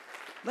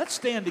Let's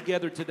stand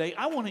together today.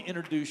 I want to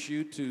introduce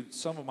you to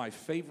some of my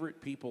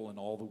favorite people in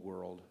all the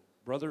world,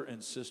 brother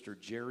and sister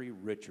Jerry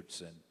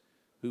Richardson,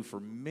 who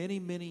for many,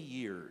 many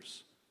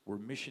years were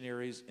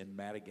missionaries in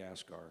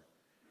Madagascar,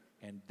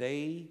 and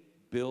they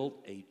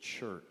built a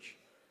church.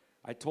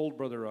 I told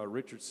Brother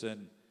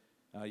Richardson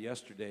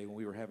yesterday when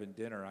we were having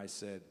dinner, I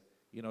said,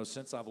 you know,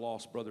 since I've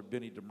lost Brother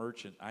Benny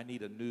DeMerchant, I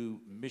need a new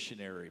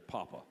missionary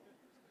papa.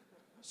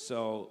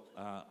 So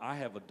I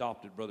have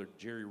adopted Brother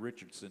Jerry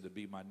Richardson to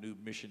be my new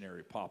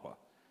missionary papa.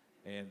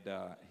 And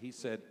he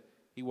said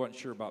he wasn't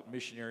sure about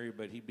missionary,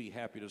 but he'd be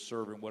happy to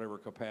serve in whatever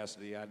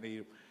capacity I need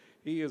him.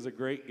 He is a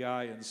great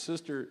guy. And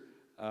Sister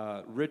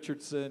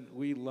Richardson,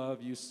 we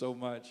love you so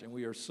much, and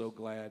we are so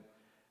glad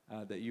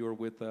that you are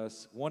with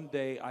us. One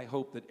day, I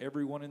hope that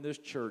everyone in this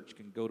church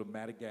can go to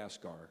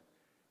Madagascar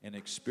and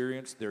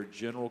experience their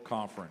general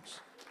conference.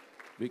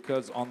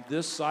 Because on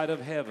this side of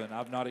heaven,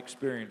 I've not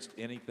experienced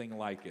anything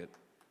like it.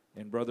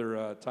 And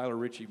Brother Tyler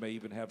Ritchie may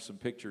even have some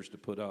pictures to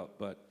put up.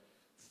 But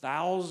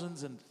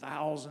thousands and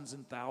thousands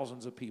and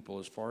thousands of people,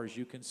 as far as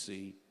you can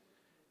see.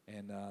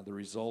 And the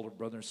result of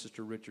Brother and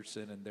Sister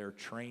Richardson and their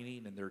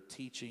training and their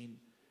teaching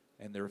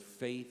and their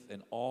faith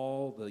and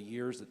all the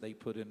years that they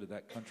put into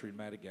that country in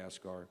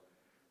Madagascar.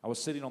 I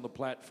was sitting on the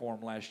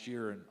platform last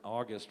year in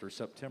August or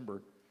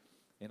September,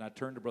 and I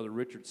turned to Brother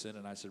Richardson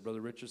and I said,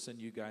 Brother Richardson,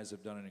 you guys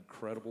have done an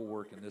incredible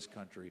work in this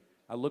country.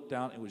 I looked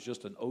down, it was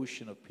just an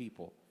ocean of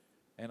people.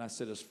 And I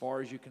said, as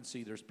far as you can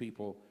see, there's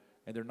people,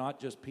 and they're not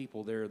just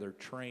people there, they're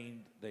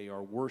trained, they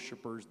are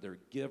worshipers, they're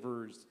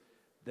givers,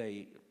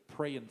 they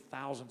pray in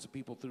thousands of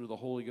people through the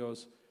Holy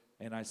Ghost.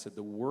 And I said,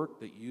 the work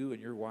that you and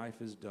your wife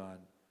has done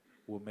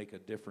will make a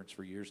difference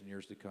for years and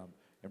years to come.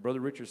 And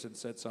Brother Richardson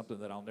said something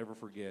that I'll never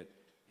forget.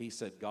 He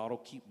said, God will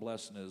keep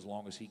blessing it as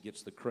long as he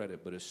gets the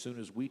credit, but as soon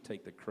as we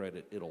take the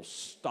credit, it'll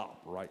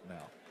stop right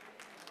now.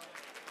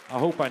 I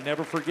hope I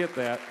never forget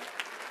that.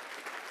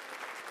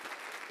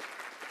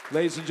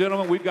 Ladies and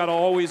gentlemen, we've got to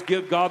always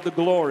give God the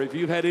glory. If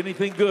you've had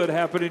anything good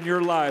happen in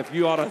your life,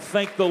 you ought to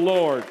thank the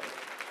Lord.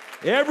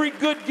 Every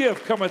good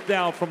gift cometh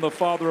down from the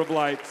Father of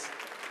lights.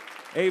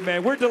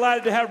 Amen. We're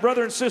delighted to have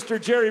Brother and Sister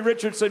Jerry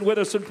Richardson with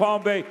us in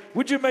Palm Bay.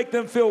 Would you make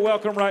them feel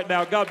welcome right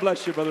now? God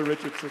bless you, Brother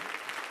Richardson.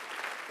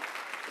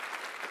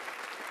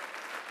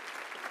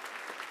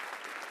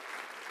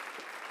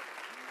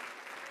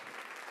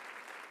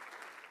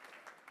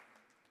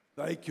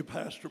 Thank you,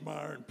 Pastor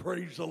Meyer, and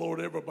praise the Lord,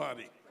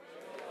 everybody.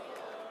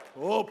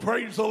 Oh,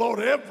 praise the Lord,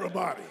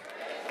 everybody.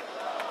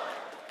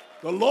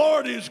 The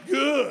Lord is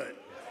good.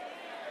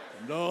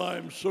 And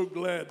I'm so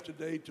glad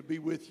today to be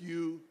with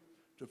you,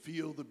 to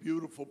feel the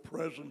beautiful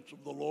presence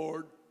of the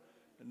Lord.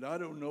 And I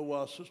don't know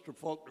why Sister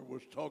Faulkner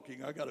was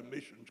talking, I got a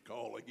missions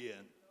call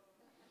again.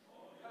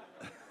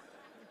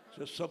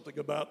 Just something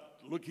about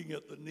looking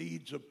at the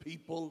needs of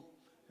people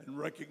and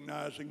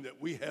recognizing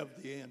that we have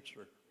the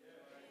answer.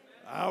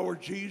 Our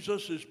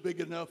Jesus is big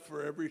enough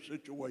for every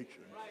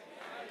situation.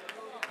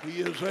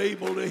 He is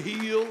able to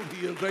heal.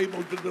 He is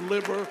able to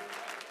deliver.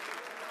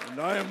 And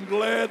I am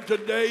glad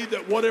today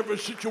that whatever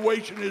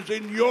situation is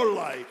in your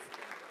life,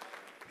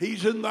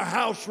 he's in the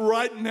house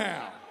right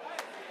now.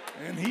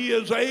 And he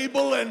is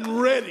able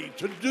and ready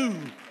to do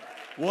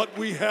what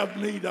we have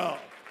need of.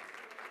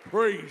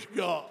 Praise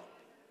God.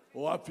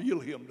 Oh, I feel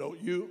him,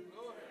 don't you?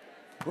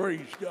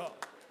 Praise God.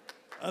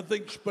 I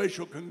think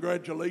special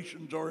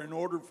congratulations are in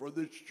order for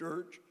this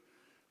church.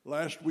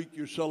 Last week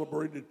you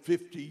celebrated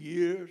 50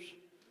 years.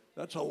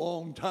 That's a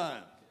long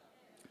time.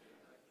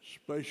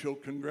 Special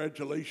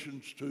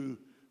congratulations to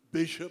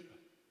Bishop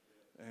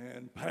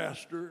and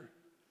Pastor.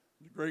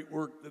 The great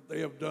work that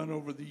they have done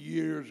over the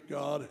years,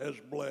 God has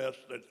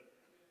blessed that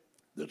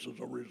this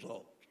is a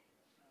result.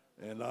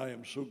 And I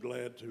am so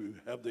glad to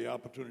have the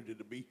opportunity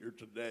to be here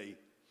today.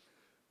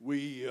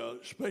 We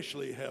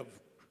especially have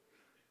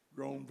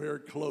grown very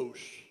close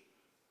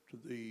to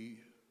the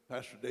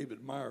Pastor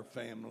David Meyer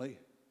family.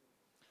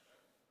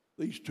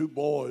 These two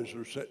boys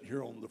are sitting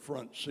here on the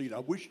front seat. I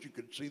wish you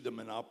could see them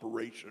in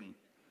operation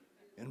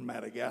in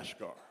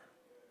Madagascar,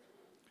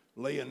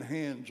 laying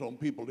hands on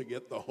people to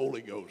get the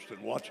Holy Ghost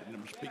and watching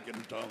them speak in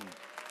tongues.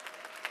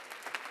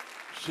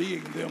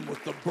 Seeing them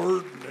with the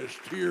burden as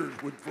tears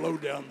would flow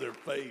down their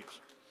face.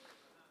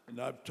 And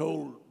I've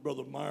told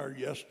Brother Meyer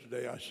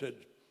yesterday, I said,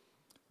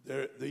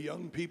 the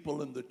young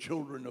people and the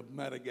children of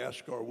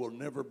Madagascar will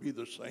never be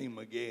the same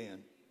again.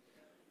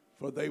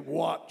 For they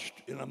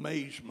watched in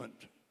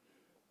amazement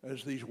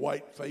as these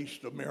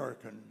white-faced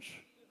Americans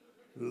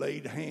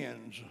laid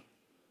hands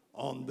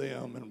on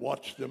them and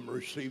watched them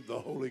receive the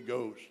Holy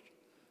Ghost.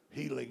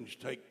 Healings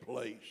take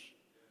place.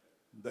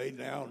 They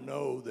now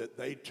know that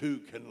they too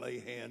can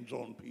lay hands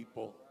on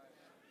people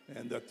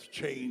and that the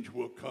change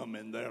will come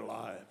in their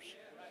lives.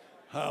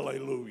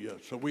 Hallelujah.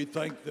 So we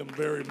thank them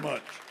very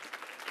much.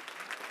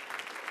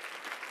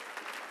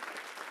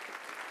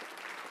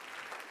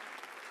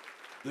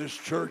 This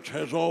church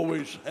has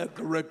always had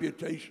the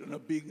reputation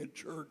of being a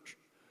church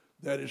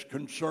that is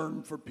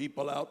concerned for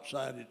people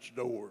outside its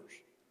doors.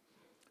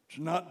 It's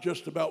not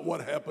just about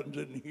what happens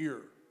in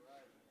here,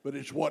 but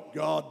it's what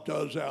God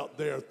does out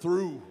there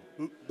through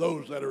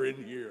those that are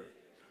in here.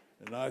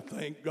 And I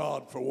thank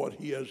God for what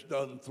he has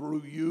done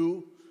through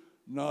you,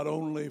 not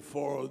only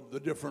for the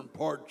different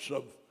parts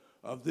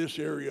of this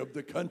area of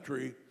the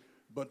country,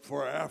 but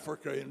for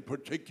Africa in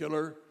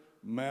particular,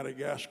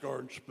 Madagascar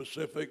in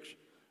specifics.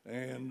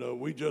 And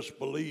we just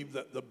believe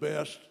that the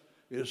best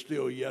is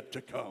still yet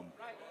to come.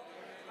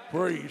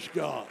 Praise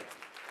God.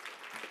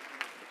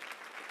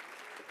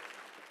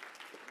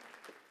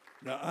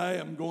 Now, I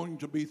am going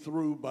to be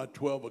through by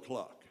 12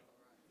 o'clock.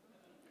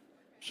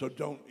 So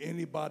don't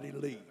anybody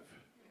leave.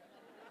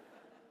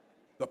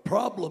 The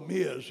problem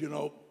is,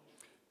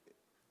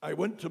 I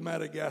went to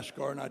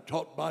Madagascar and I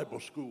taught Bible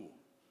school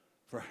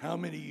for how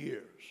many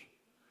years?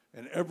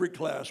 And every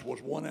class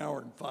was 1 hour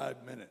and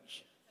 5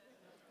 minutes.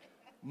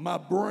 My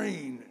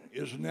brain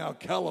is now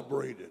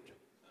calibrated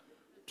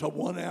to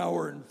 1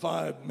 hour and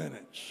 5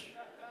 minutes.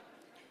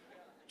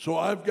 So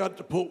I've got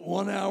to put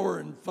 1 hour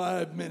and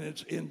 5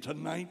 minutes into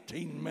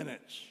 19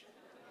 minutes.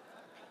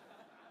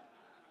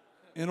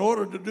 In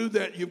order to do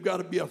that, you've got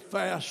to be a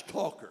fast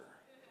talker.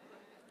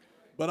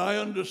 But I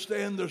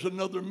understand there's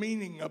another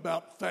meaning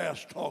about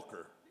fast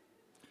talker.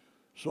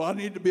 So I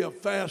need to be a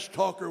fast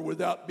talker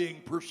without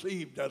being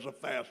perceived as a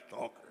fast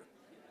talker.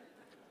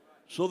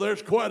 So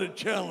there's quite a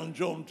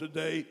challenge on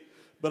today,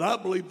 but I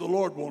believe the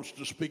Lord wants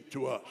to speak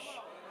to us.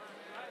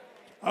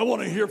 I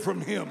want to hear from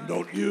him,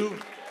 don't you?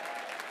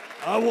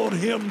 I want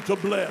him to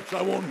bless.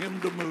 I want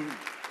him to move.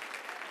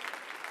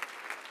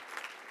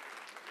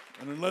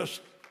 And unless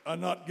I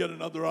not get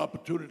another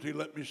opportunity,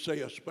 let me say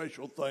a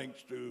special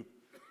thanks to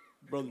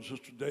Brother and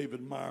Sister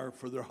David Meyer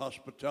for their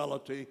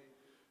hospitality,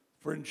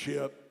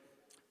 friendship.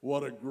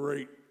 What a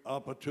great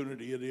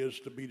opportunity it is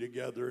to be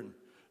together. And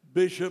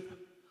Bishop,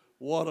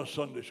 what a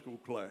Sunday school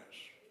class.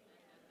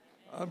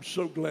 I'm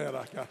so glad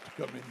I got to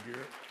come in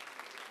here.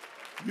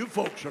 You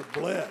folks are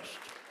blessed.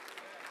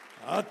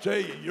 I tell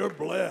you, you're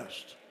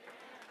blessed.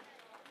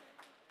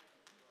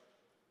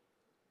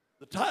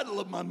 The title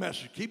of my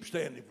message, keep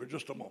standing for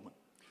just a moment.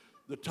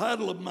 The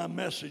title of my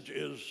message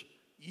is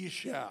Ye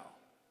Shall.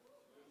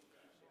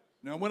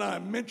 Now, when I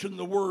mention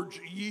the words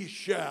ye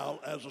shall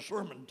as a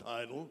sermon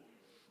title,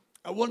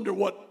 I wonder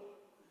what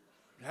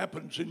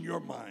happens in your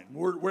mind.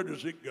 Where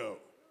does it go?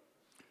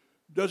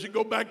 Does it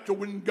go back to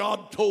when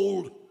God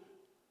told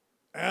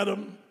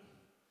Adam,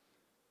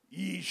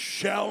 ye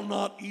shall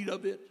not eat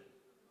of it?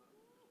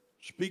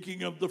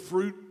 Speaking of the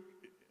fruit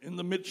in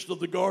the midst of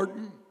the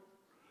garden.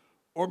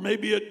 Or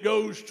maybe it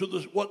goes to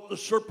what the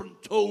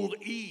serpent told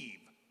Eve.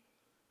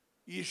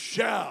 Ye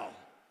shall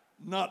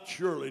not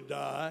surely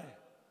die.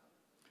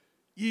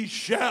 Ye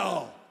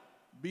shall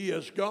be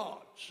as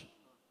gods.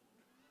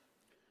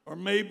 Or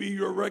maybe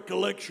your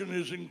recollection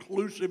is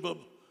inclusive of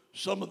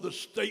some of the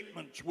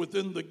statements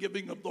within the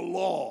giving of the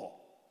law,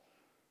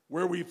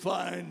 where we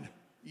find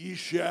ye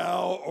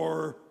shall,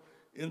 or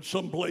in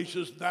some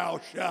places thou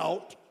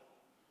shalt.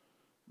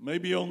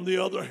 Maybe on the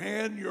other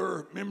hand,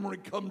 your memory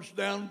comes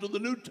down to the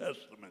New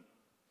Testament,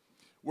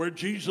 where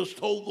Jesus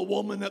told the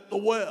woman at the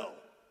well,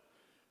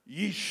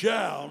 ye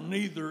shall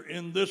neither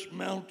in this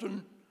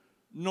mountain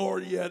nor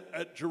yet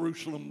at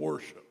Jerusalem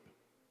worship.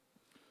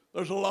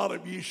 There's a lot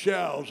of ye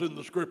shalls in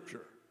the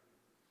scripture.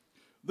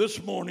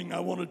 This morning I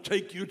want to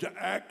take you to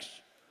Acts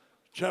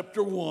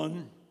chapter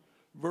 1,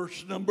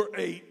 verse number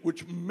 8,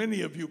 which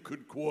many of you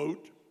could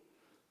quote.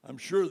 I'm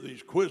sure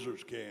these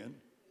quizzers can.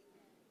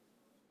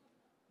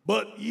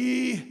 But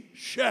ye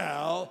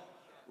shall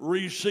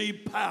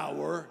receive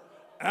power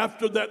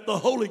after that the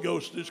Holy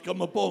Ghost is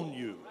come upon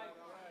you.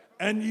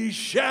 And ye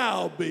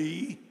shall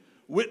be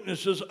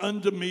witnesses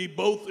unto me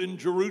both in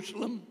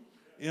Jerusalem,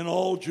 in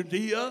all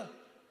Judea,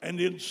 and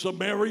in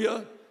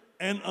Samaria,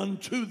 and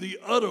unto the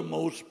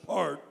uttermost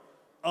part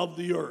of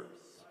the earth.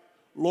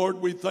 Lord,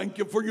 we thank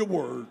you for your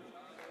word.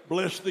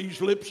 Bless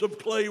these lips of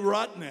clay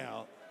right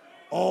now.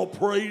 All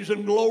praise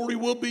and glory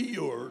will be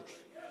yours.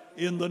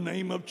 In the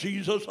name of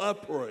Jesus, I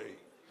pray.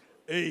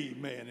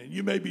 Amen. And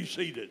you may be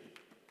seated.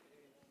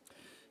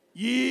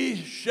 Ye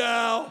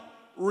shall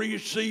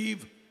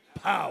receive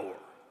power.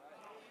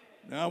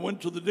 Now, I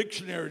went to the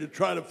dictionary to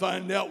try to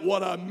find out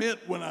what I meant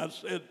when I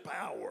said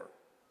power.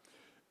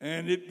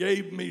 And it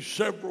gave me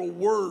several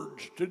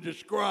words to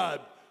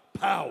describe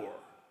power.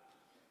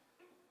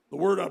 The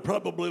word I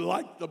probably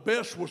liked the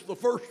best was the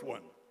first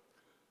one.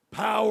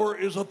 Power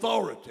is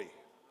authority.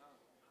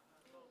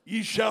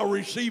 Ye shall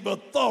receive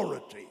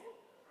authority.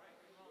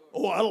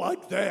 Oh, I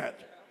like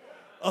that.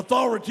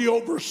 Authority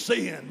over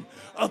sin,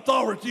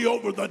 authority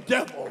over the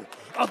devil,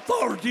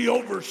 authority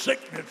over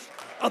sickness,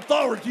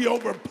 authority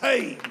over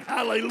pain.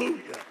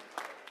 Hallelujah.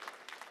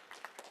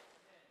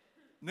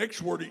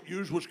 Next word it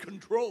used was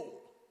control.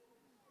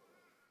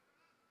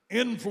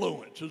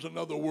 Influence is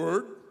another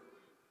word.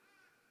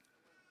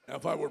 Now,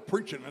 if I were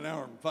preaching an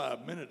hour and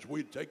 5 minutes,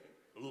 we'd take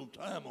a little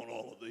time on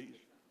all of these.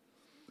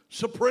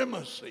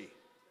 Supremacy,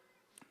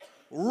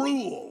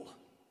 rule,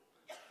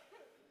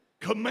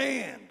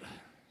 command,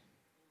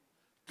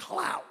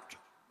 clout.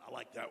 I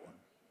like that one.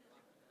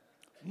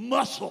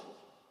 Muscle.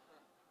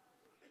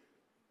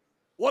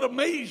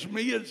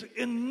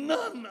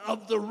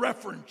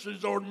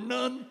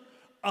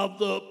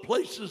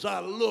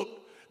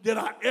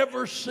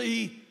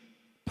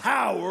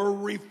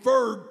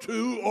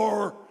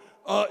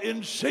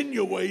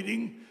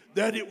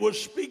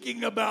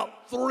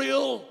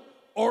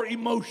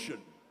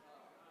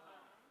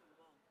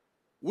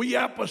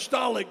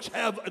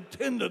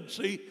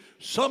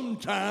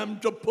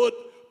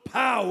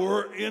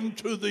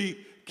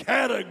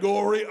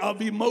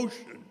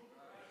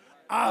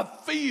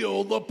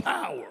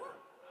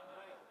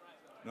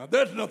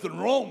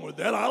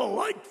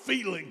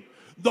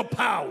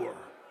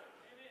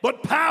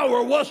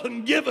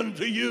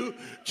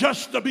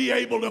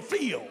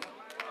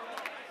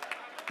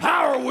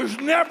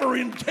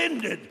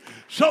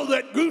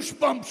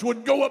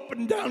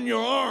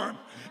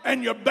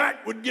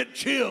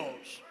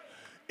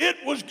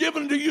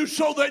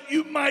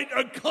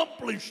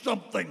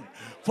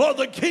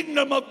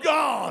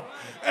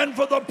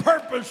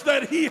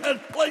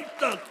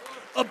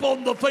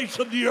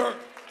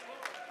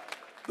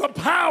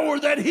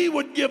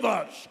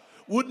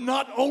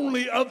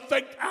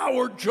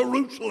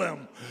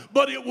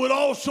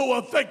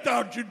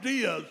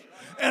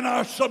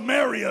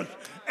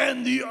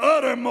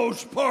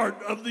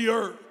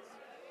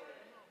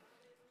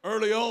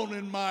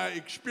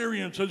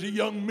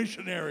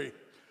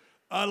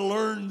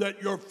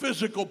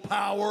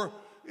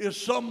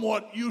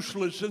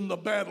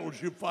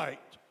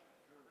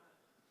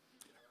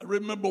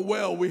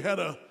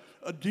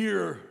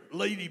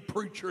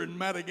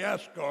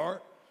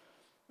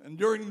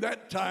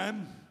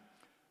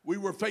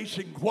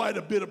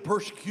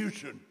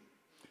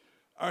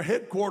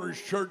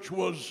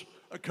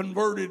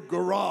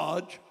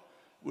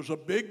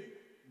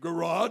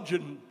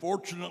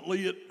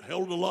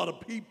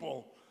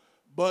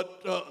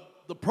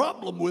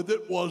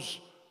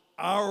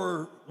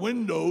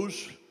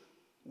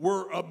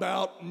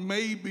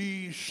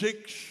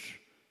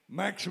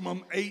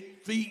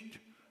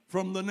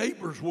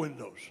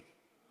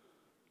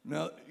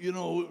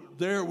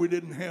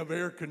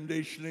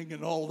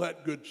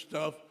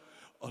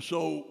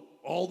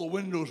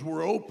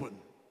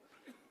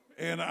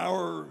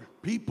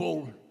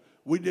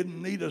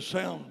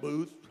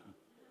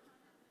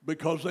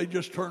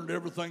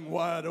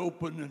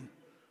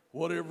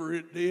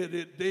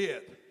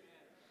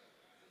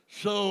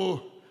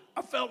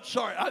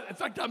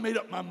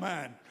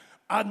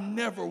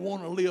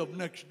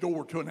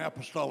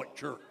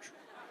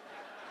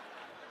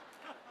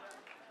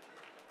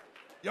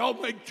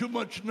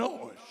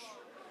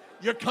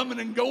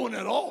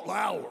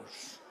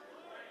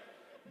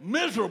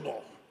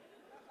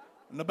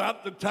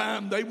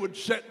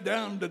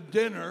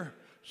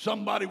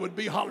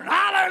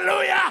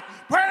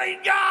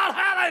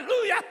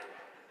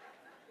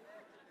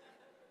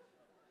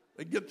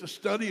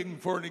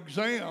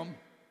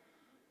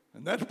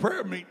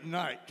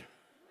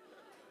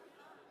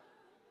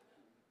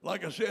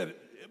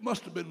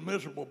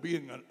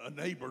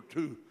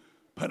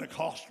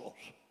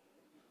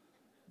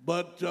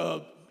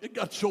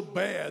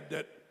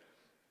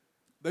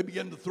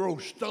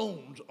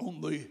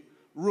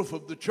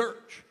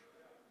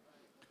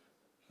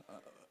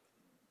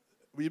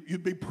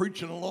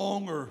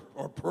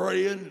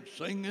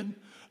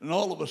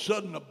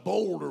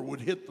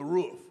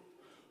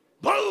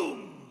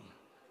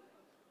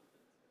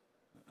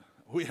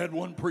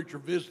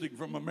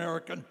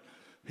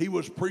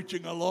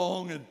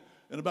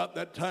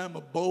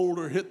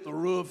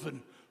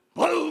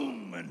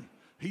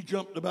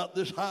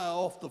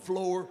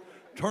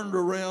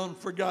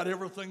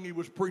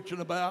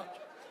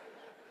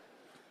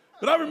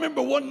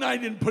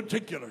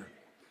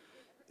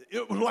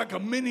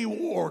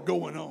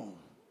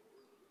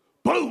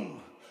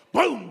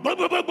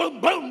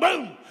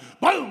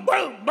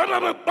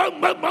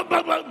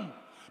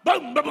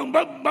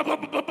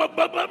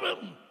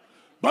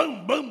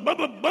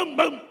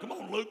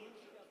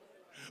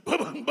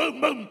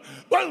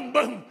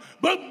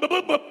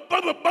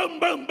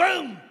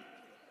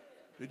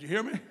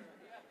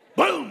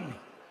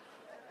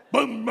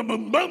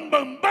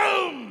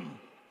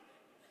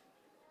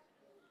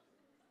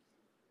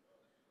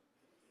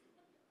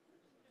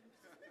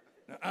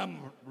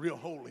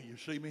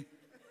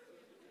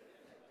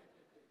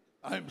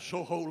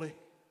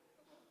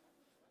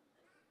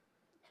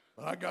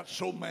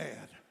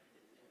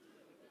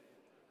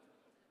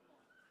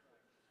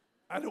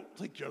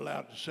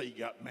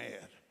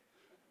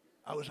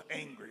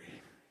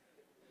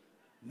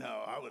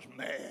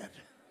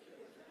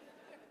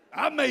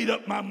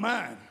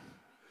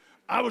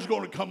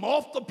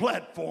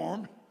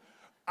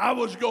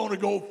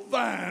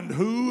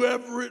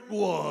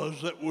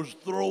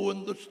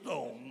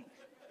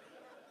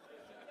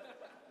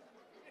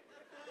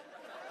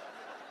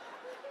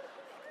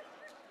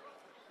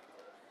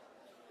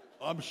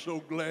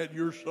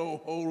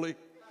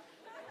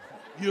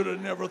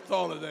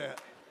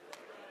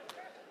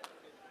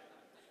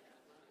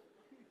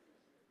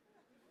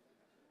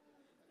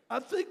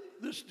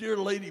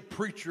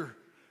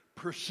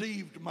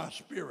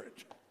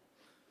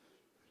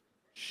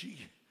 she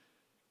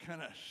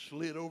kind of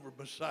slid over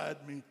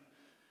beside me.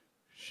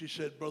 She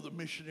said, "Brother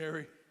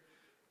missionary,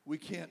 we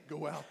can't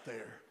go out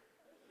there.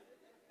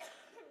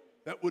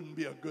 That wouldn't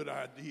be a good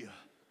idea."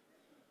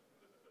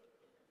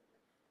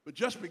 But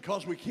just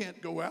because we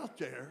can't go out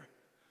there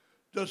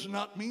does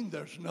not mean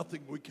there's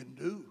nothing we can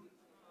do.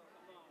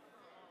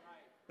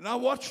 And I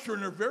watched her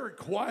in a very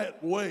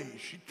quiet way.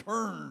 She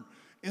turned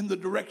in the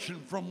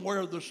direction from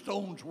where the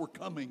stones were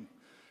coming.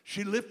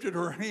 She lifted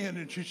her hand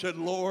and she said,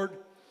 "Lord,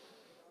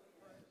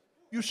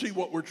 you see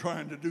what we're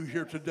trying to do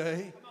here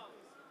today.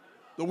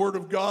 The Word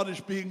of God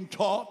is being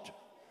taught.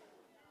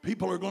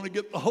 People are going to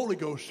get the Holy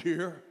Ghost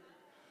here.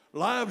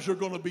 Lives are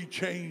going to be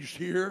changed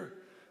here,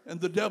 and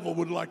the devil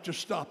would like to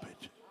stop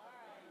it.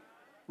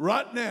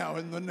 Right now,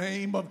 in the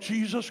name of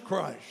Jesus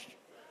Christ,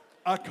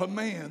 I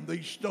command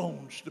these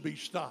stones to be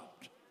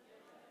stopped."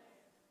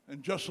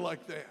 And just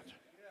like that,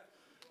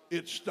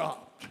 it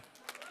stopped.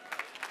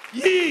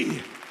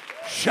 Ye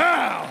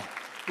shall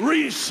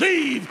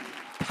receive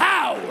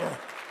power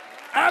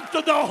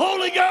after the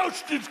Holy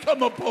Ghost has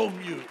come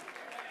upon you.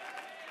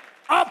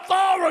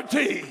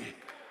 Authority.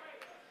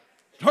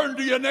 Turn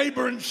to your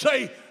neighbor and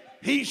say,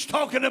 he's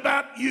talking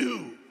about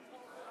you.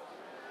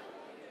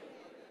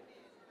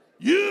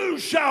 You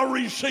shall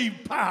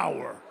receive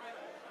power.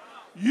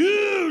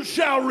 You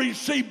shall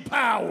receive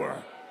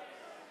power.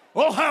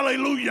 Oh,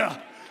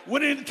 hallelujah.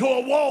 Went into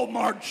a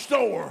Walmart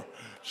store.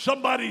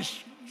 Somebody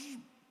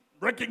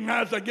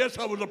recognized, I guess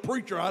I was a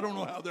preacher. I don't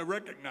know how they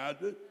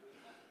recognized it.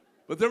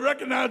 But they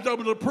recognized I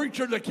was a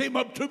preacher. They came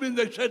up to me and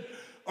they said,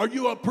 "Are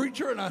you a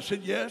preacher?" And I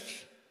said, "Yes."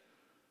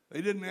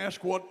 They didn't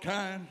ask what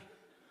kind.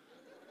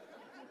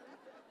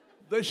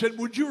 They said,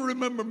 "Would you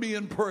remember me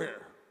in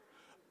prayer?"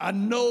 I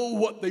know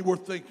what they were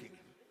thinking.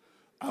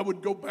 I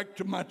would go back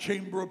to my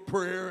chamber of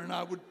prayer and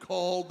I would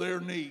call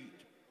their need.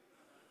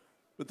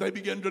 But they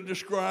began to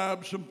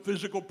describe some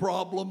physical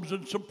problems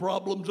and some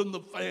problems in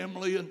the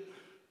family, and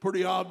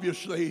pretty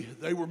obviously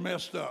they were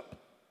messed up.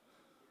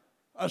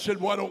 I said,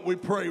 "Why don't we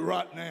pray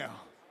right now?"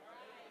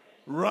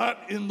 Right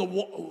in the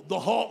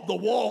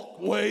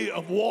walkway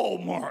of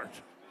Walmart.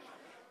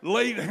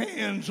 Laid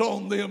hands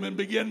on them and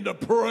began to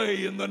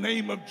pray in the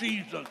name of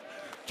Jesus.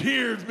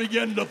 Tears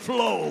began to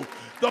flow.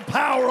 The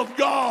power of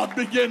God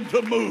began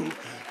to move.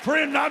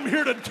 Friend, I'm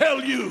here to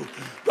tell you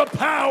the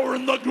power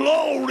and the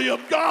glory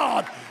of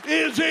God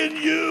is in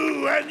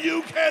you, and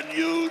you can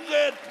use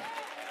it.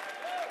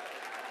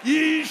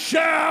 Ye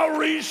shall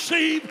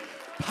receive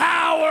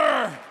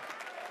power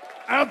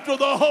after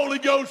the Holy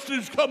Ghost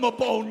has come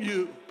upon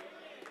you.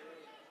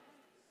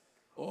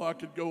 Oh, I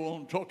could go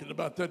on talking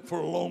about that for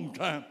a long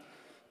time.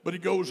 But he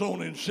goes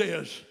on and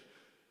says,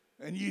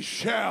 "And ye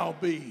shall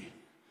be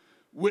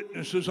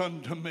witnesses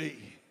unto me."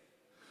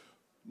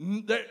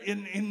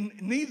 In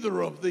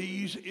neither of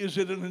these is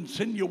it an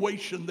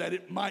insinuation that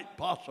it might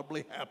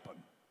possibly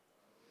happen.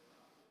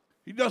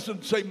 He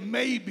doesn't say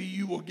maybe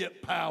you will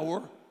get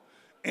power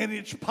and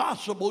it's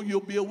possible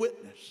you'll be a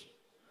witness.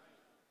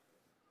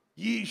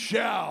 Ye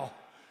shall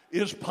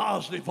is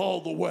positive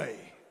all the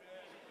way.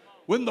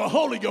 When the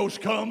Holy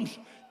Ghost comes,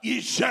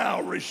 ye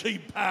shall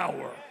receive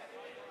power.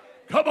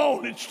 Come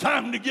on, it's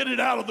time to get it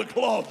out of the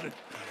closet.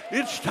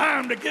 It's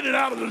time to get it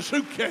out of the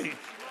suitcase.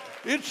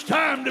 It's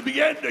time to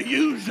begin to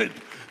use it,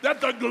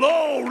 that the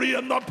glory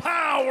and the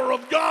power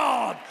of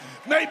God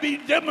may be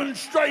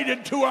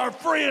demonstrated to our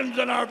friends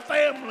and our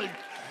family.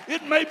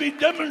 It may be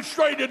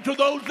demonstrated to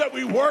those that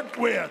we work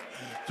with,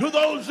 to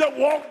those that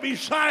walk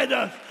beside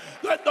us,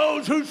 that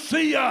those who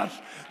see us,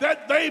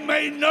 that they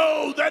may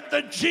know that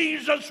the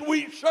Jesus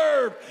we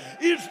serve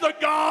is the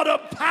God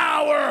of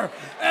power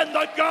and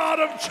the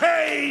God of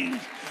change,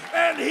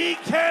 and he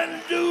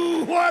can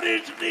do what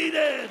is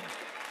needed.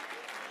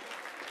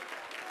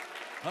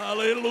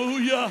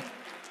 Hallelujah.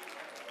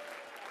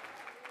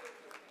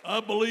 I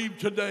believe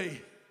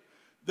today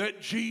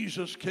that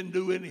Jesus can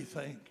do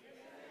anything.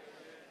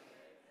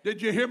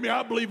 Did you hear me?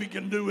 I believe he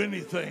can do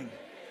anything.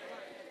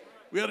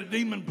 We had a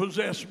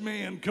demon-possessed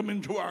man come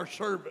into our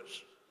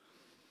service.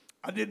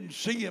 I didn't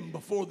see him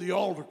before the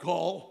altar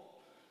call,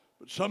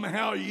 but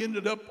somehow he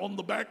ended up on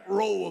the back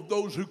row of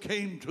those who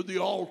came to the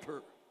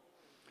altar.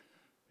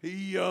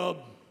 He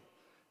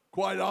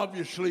quite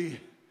obviously,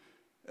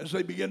 as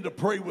they began to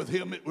pray with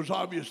him, it was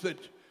obvious that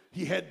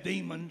he had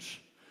demons.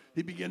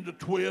 He began to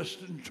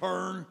twist and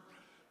turn.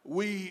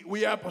 We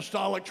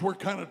apostolics were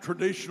kind of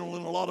traditional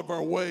in a lot of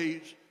our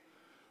ways.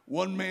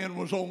 One man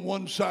was on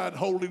one side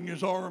holding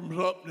his arms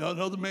up, and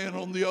another man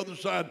on the other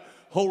side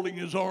holding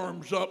his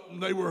arms up,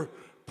 and they were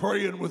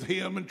praying with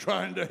him and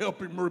trying to help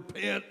him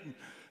repent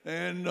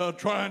and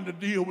trying to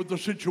deal with the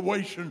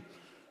situation.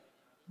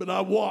 But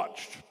I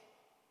watched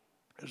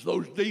as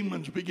those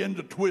demons began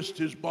to twist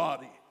his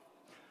body.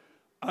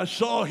 I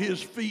saw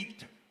his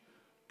feet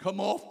come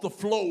off the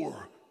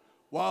floor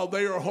while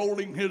they are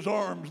holding his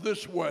arms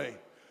this way.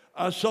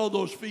 I saw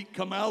those feet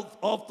come out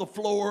off the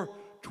floor,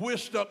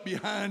 twist up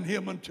behind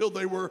him until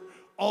they were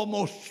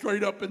almost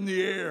straight up in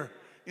the air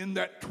in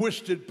that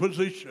twisted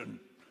position.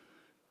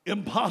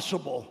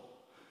 Impossible,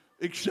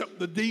 except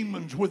the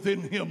demons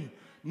within him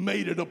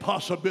made it a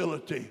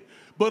possibility.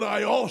 But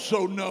I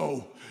also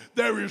know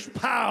there is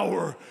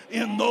power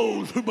in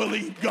those who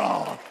believe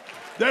God.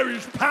 There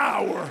is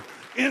power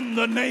in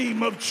the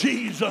name of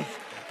Jesus.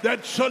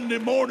 That Sunday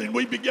morning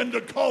we begin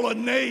to call a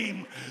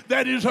name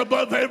that is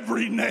above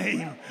every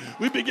name.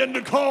 We begin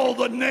to call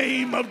the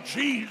name of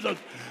Jesus.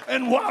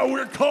 And while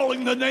we're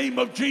calling the name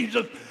of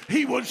Jesus,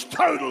 he was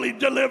totally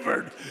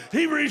delivered.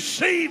 He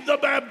received the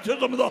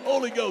baptism of the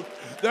Holy Ghost.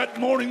 That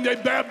morning they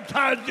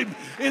baptized him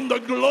in the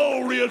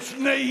glorious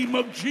name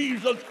of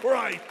Jesus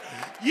Christ.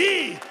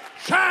 Ye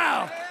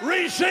shall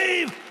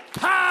receive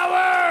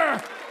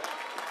power,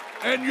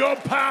 and your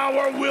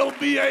power will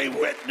be a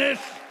witness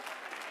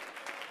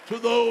to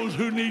those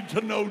who need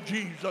to know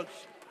Jesus.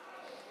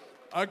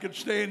 I could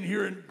stand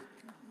here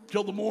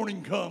until the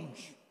morning comes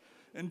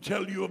and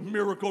tell you of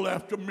miracle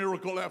after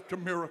miracle after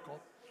miracle.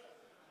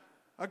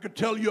 I could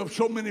tell you of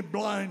so many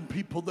blind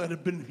people that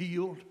have been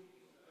healed.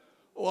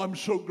 Oh, I'm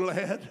so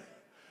glad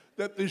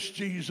that this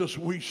Jesus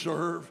we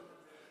serve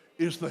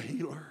is the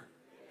healer.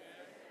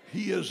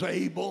 He is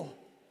able.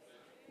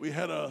 We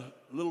had a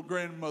little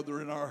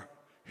grandmother in our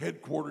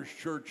headquarters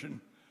church, and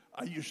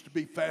I used to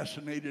be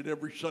fascinated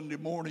every Sunday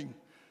morning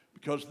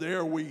because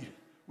there we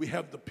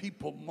have the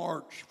people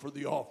march for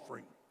the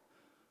offering.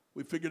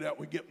 We figured out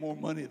we get more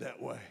money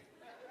that way.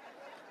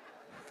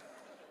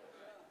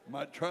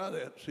 Might try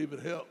that, see if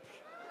it helps.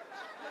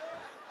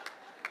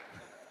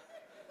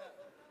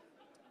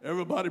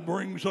 Everybody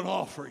brings an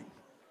offering.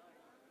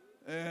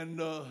 And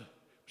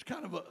it's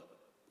kind of a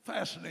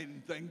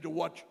fascinating thing to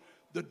watch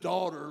the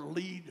daughter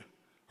lead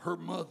her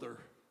mother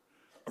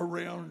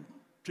around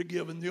to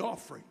give in the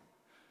offering.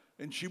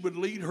 And she would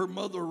lead her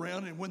mother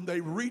around, and when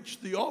they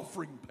reached the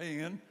offering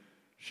pan,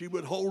 she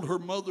would hold her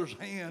mother's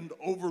hand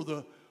over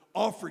the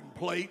offering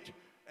plate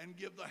and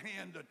give the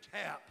hand a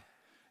tap.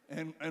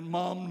 And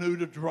Mom knew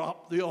to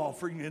drop the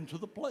offering into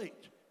the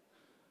plate.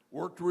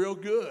 Worked real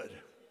good.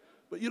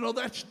 But you know,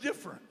 that's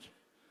different.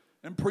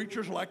 And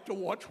preachers like to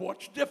watch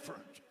what's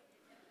different.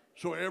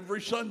 So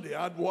every Sunday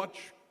I'd watch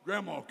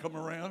Grandma come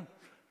around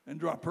and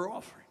drop her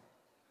offering.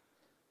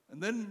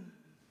 And then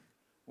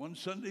one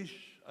Sunday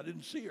I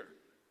didn't see her.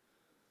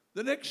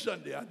 The next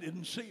Sunday I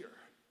didn't see her.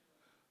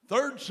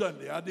 Third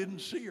Sunday I didn't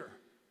see her.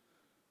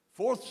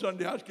 Fourth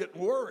Sunday I was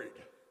getting worried.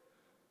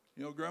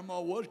 You know, Grandma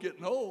was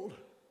getting old.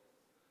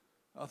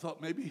 I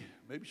thought maybe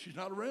she's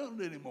not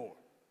around anymore.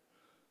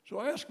 So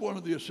I asked one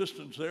of the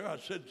assistants there, I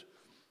said,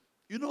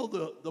 you know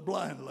the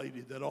blind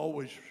lady that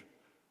always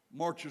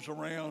marches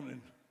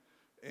around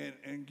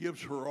and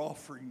gives her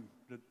offering,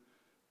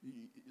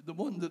 the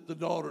one that the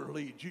daughter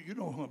leads, you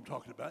know who I'm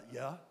talking about?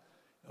 Yeah,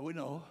 we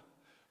know.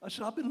 I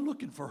said, I've been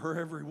looking for her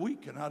every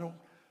week, and I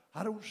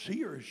don't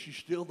see her. Is she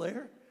still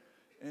there?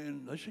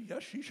 And they said,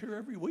 yes, she's here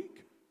every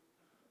week.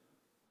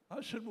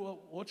 I said, well,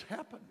 what's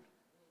happened?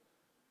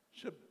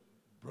 He said,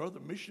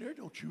 Brother Missionary,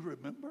 don't you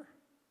remember?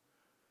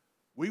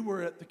 We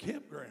were at the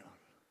campground.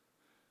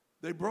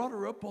 They brought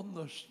her up on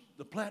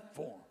the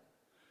platform,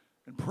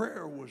 and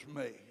prayer was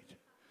made,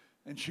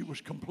 and she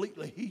was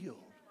completely healed.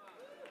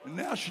 And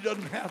now she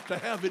doesn't have to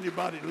have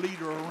anybody lead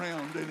her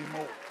around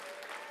anymore.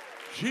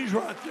 She's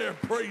right there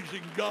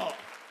praising God,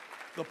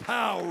 the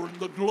power and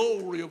the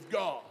glory of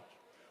God.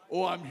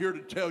 Oh, I'm here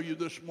to tell you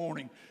this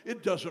morning,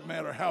 it doesn't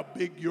matter how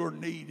big your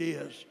need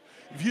is.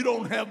 If you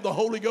don't have the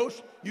Holy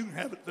Ghost, you can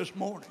have it this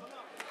morning.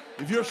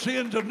 If your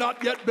sins have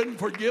not yet been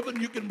forgiven,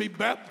 you can be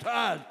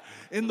baptized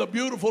in the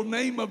beautiful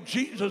name of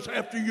Jesus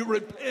after you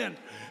repent,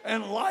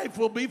 and life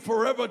will be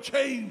forever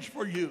changed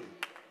for you.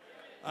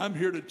 I'm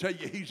here to tell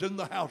you he's in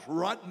the house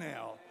right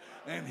now,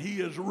 and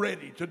he is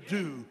ready to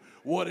do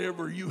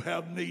whatever you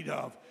have need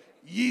of.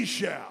 Ye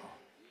shall.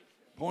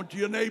 Point to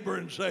your neighbor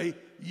and say,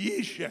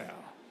 ye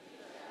shall.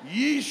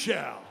 Ye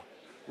shall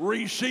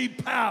receive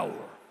power.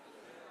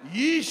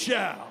 Ye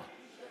shall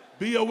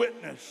be a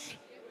witness.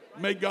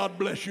 May God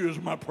bless you is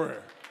my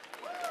prayer.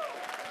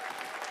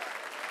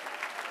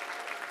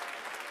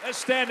 Let's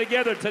stand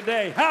together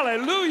today.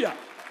 Hallelujah.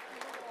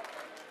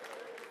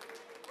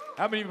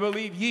 How many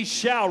believe ye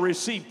shall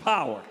receive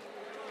power?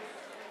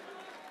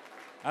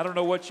 I don't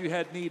know what you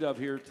had need of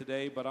here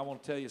today, but I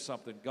want to tell you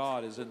something.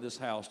 God is in this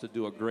house to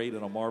do a great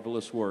and a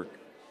marvelous work.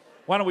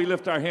 Why don't we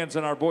lift our hands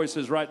and our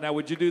voices right now?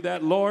 Would you do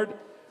that? Lord,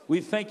 we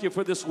thank you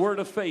for this word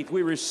of faith.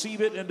 We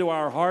receive it into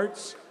our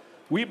hearts.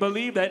 We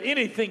believe that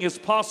anything is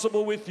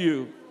possible with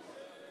you.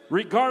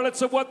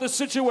 Regardless of what the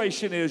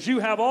situation is, you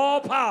have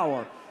all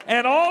power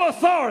and all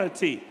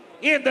authority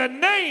in the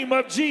name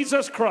of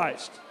Jesus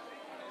Christ.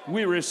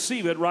 We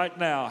receive it right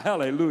now.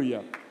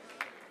 Hallelujah.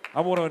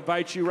 I want to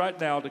invite you right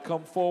now to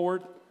come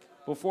forward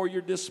before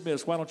you're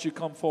dismissed. Why don't you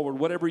come forward?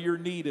 Whatever your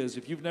need is.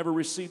 If you've never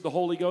received the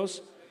Holy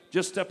Ghost,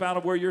 just step out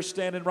of where you're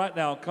standing right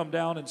now. Come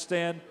down and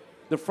stand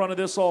the front of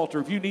this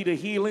altar. If you need a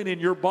healing in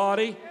your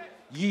body,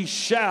 ye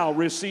shall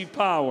receive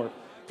power.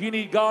 If you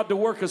need God to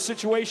work a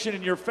situation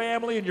in your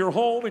family, in your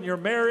home, in your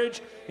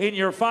marriage, in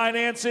your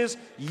finances,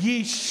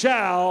 ye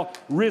shall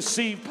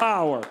receive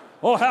power.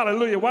 Oh,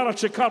 hallelujah. Why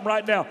don't you come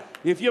right now?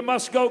 If you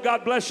must go,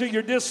 God bless you.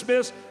 You're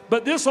dismissed.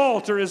 But this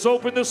altar is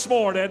open this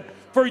morning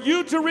for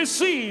you to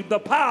receive the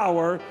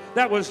power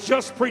that was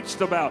just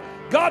preached about.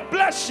 God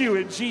bless you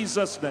in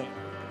Jesus' name.